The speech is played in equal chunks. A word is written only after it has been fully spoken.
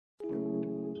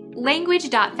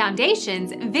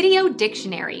Language.Foundation's Video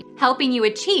Dictionary, helping you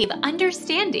achieve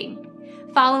understanding.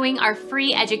 Following our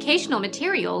free educational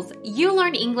materials, you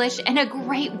learn English in a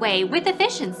great way with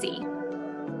efficiency.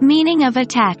 Meaning of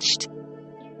attached.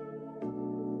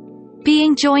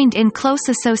 Being joined in close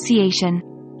association.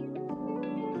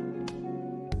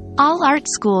 All art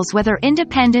schools, whether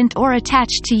independent or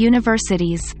attached to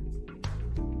universities.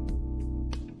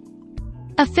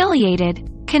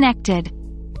 Affiliated, connected.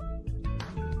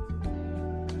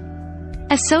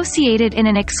 Associated in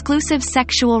an exclusive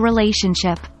sexual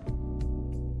relationship.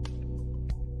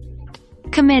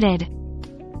 Committed.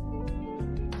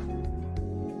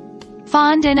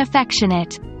 Fond and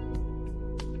affectionate.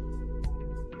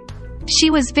 She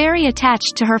was very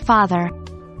attached to her father.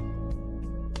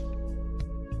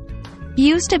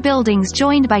 Used to buildings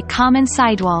joined by common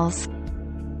sidewalls.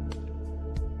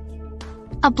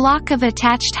 A block of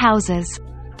attached houses.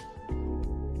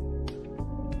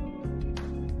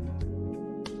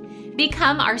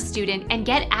 Become our student and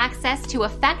get access to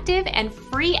effective and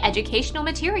free educational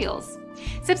materials.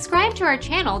 Subscribe to our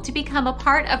channel to become a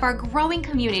part of our growing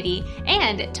community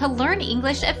and to learn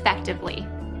English effectively.